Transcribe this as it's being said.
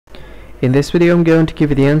In this video, I'm going to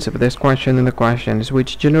give you the answer for this question, and the question is,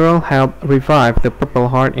 which general helped revive the Purple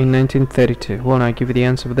Heart in 1932? Well, I give you the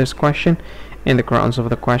answer for this question, and the correct answer for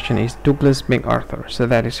the question is Douglas MacArthur. So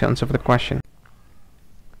that is the answer for the question.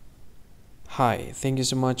 Hi, thank you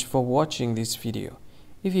so much for watching this video.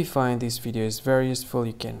 If you find this video is very useful,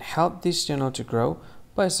 you can help this channel to grow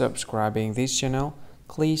by subscribing this channel.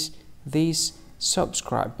 Click this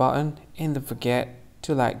subscribe button and don't forget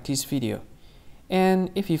to like this video.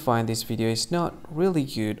 And if you find this video is not really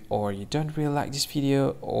good, or you don't really like this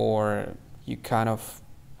video, or you kind of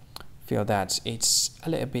feel that it's a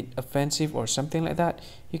little bit offensive or something like that,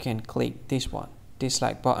 you can click this one,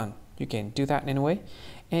 dislike button. You can do that anyway.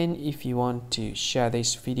 And if you want to share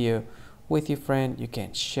this video with your friend, you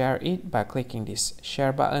can share it by clicking this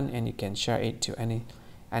share button, and you can share it to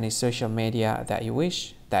any social media that you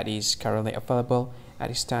wish that is currently available at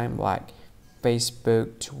this time, like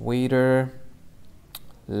Facebook, Twitter,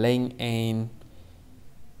 LinkedIn,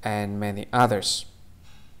 and many others,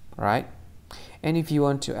 right? And if you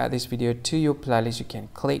want to add this video to your playlist, you can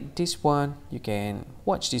click this one. You can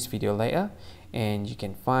watch this video later, and you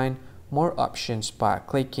can find more options by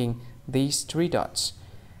clicking these three dots.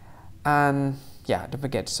 And yeah, don't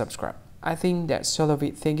forget to subscribe. I think that's all of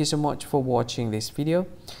it. Thank you so much for watching this video,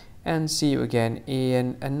 and see you again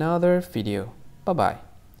in another video. Bye bye.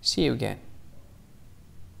 See you again.